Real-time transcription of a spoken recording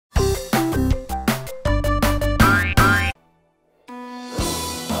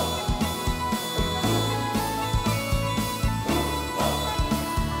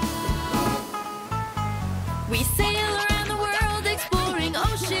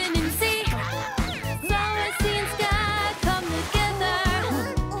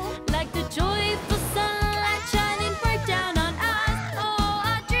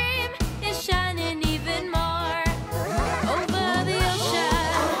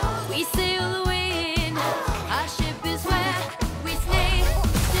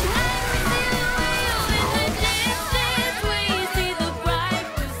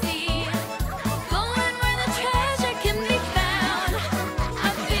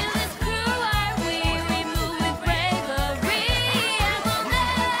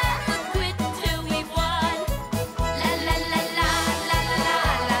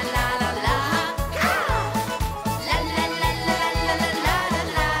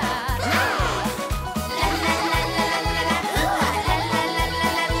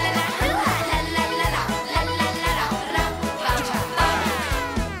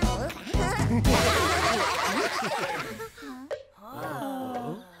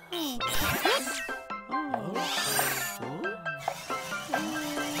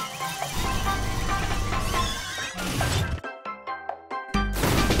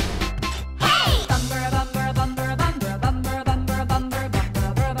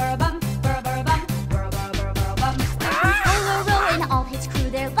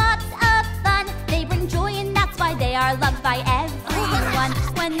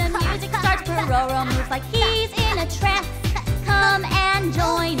Pororo moves like he's in a trance. Come and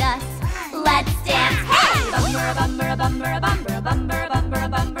join us. Let's dance. Hey! Bumper, bumper, bumper, bumper, bumper, bumper,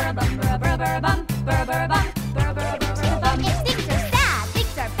 bumper, bumper, bumper, bumper, bumper. If things are sad,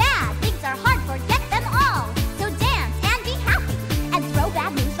 things are bad, things are hard, forget them all. So dance and be happy and throw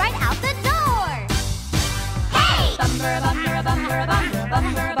bad news right out the door. Hey! Bumper, bumper, bumper, bumper,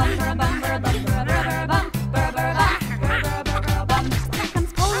 bumper, bumper, bumper, bumper, bumper, bumper, bumper, bumper. Here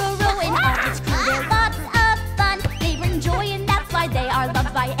comes Pororo and all his crew. They're lots of fun. They bring joy and that's why they are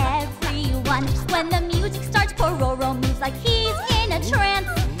loved by everyone. When the music starts, Pororo moves like he's in a trance.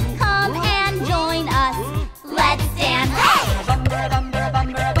 Come and join us. Let's dance. Hey! Bumper, bumper,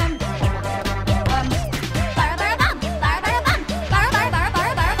 bumper, bumper.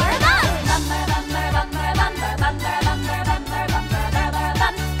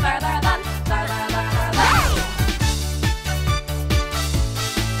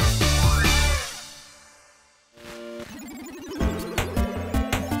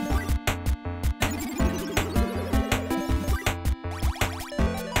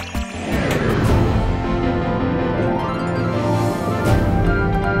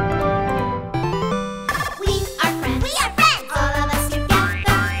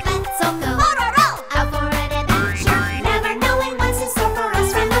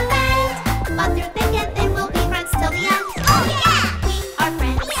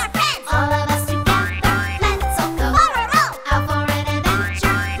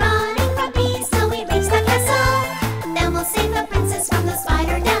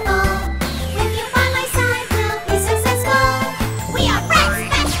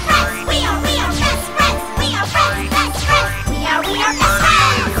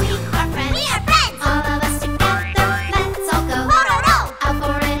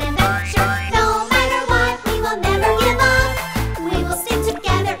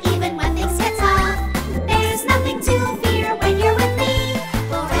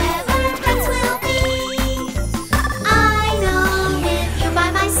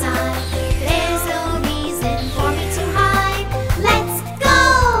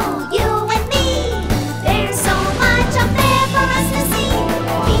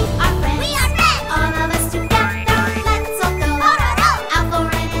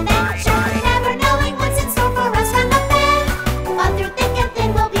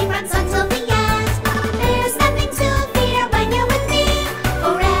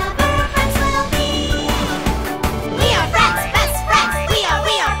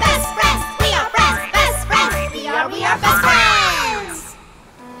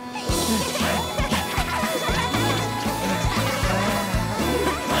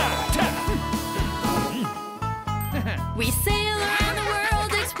 We sail around the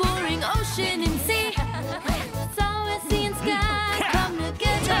world exploring ocean and sea. So as sea and sky come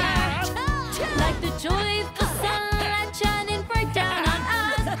together, like the joyful sunlight shining bright down on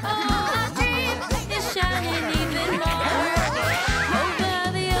us. Oh, our dream is shining even more over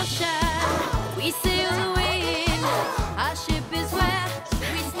the ocean. We sail away in, our ship is where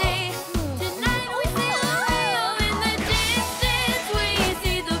we stay. Tonight we sail away, oh, in the distance we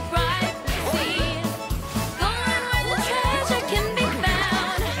see the bright sea. Going where the treasure can be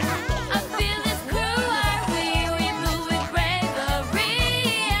found. A fearless crew are we move with bravery,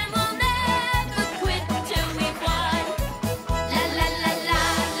 and we'll never quit till we've won. La la la la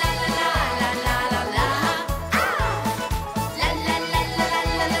la la la la la la. La la la la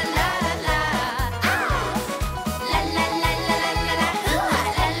la la la la la. La la la la la la la. La la la la la la la.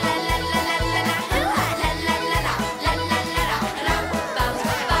 La la la la la la la. La la la la la la la.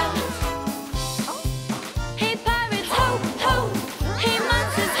 Hey pirates, ho, ho! Hey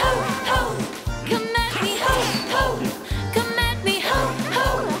monsters, ho, ho! Come at me, ho, ho! Come at me, ho, ho,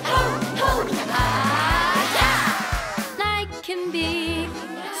 ho, ho! Ah, night can be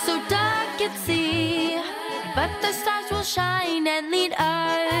so dark at sea, but the stars will shine and lead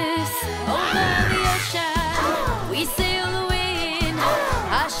us over the ocean. We sail away in,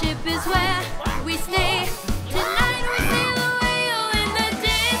 our ship is where we stay. Tonight we sail away, oh, in the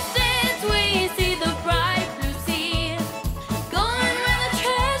distance we see the bright blue sea. Going where the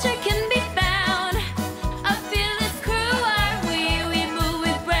treasure can be found. A fearless crew are we move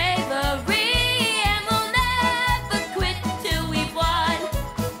with bravery, and we'll never quit till we've won.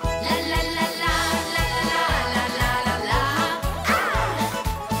 La la la la la la la la la la.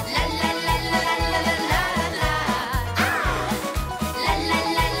 La la la la la la la la la. La la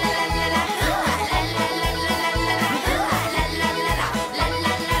la la la la la. La la la la la la la.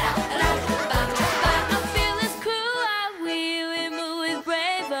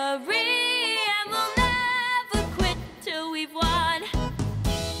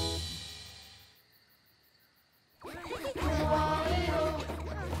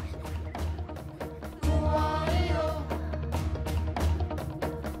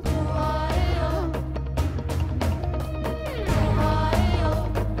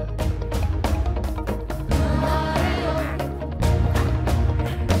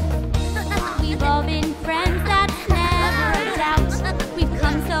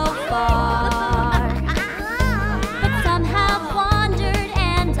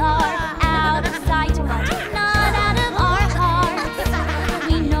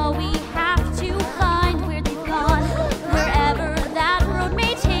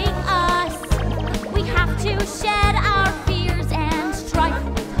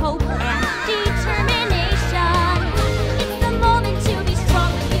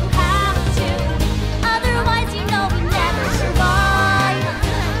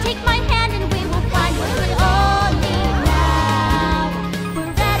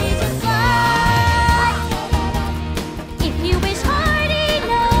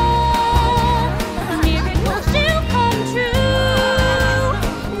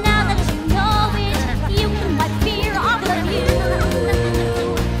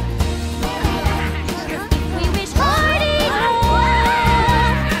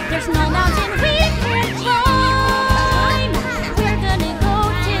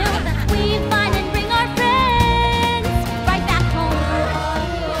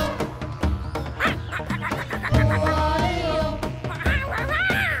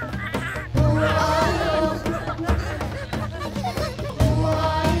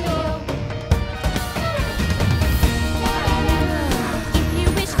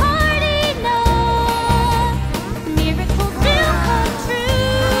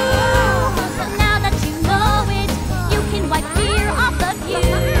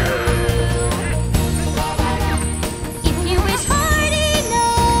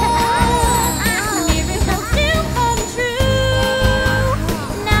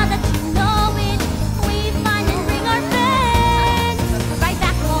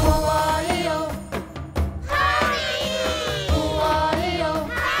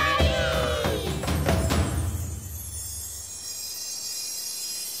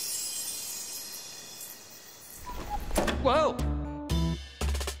 Whoa!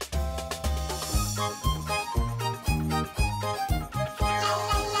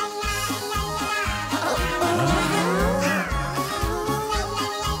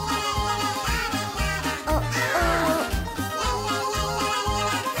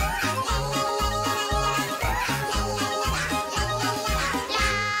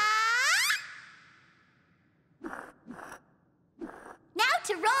 Now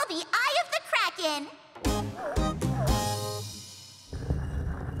to roll the Eye of the Kraken.